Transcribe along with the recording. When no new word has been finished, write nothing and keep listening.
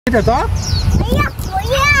Is it a dog? Yeah.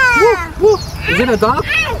 Is it a dog?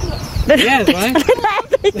 Yes, right?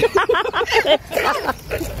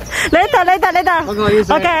 Later. Coco, you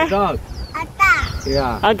say Okay. a dog. A dog.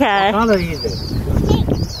 Yeah. Okay. What color is it?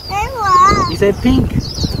 Pink. You say pink.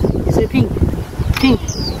 You say pink. Pink.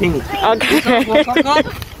 Okay. Coco.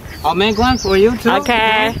 I'll make one for you too.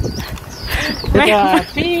 Okay. It's a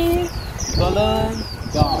pink balloon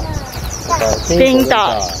dog. Pink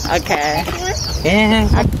dog. Okay. And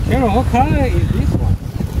Karen, what color is this one?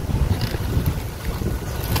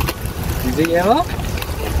 Is it yellow?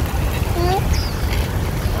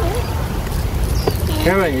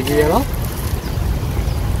 Karen, is it yellow?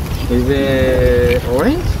 Is it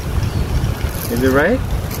orange? Is it red?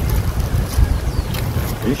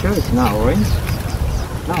 Are you sure it's not orange?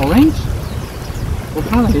 Not orange? What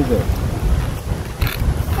color is it?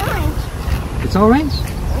 Orange. It's orange?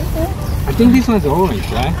 I think this one's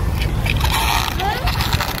orange, right?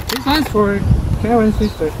 This one's for Karen's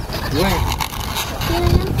sister. Wait.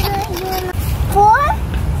 4,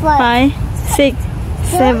 5, 6,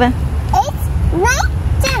 7. 8, 9,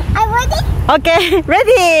 10. Are you ready? Okay,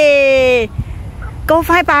 ready. Go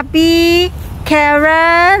find Barbie,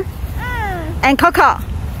 Karen, and Coco.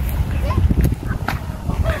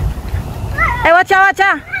 Hey, watch out.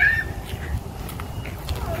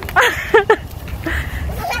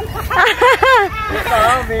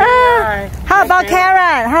 How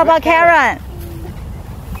about Karen?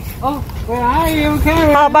 Oh, where are you,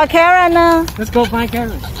 Karen? How about Karen? Let's go find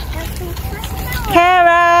Karen.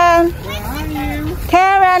 Karen. Where are you?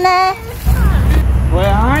 Karen.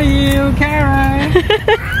 Where are you, Karen?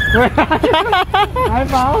 Where are you? I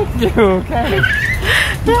found you, Karen.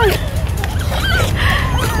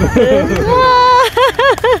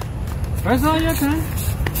 Where's all your turn?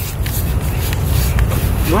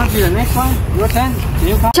 You want to be the next one? Your turn?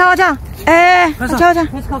 You come. 瞧。哎，瞧。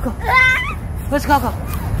 Where's Coco? Where's Coco?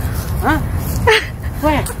 Huh?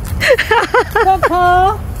 Where?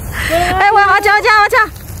 Coco? 哎，我瞧。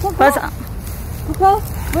我操！ Coco?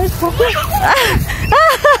 Where's Coco?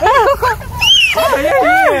 Oh, you're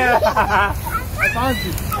here! I found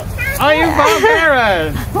you. Oh, you found Karen!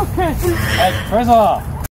 Okay. Hey, first of all,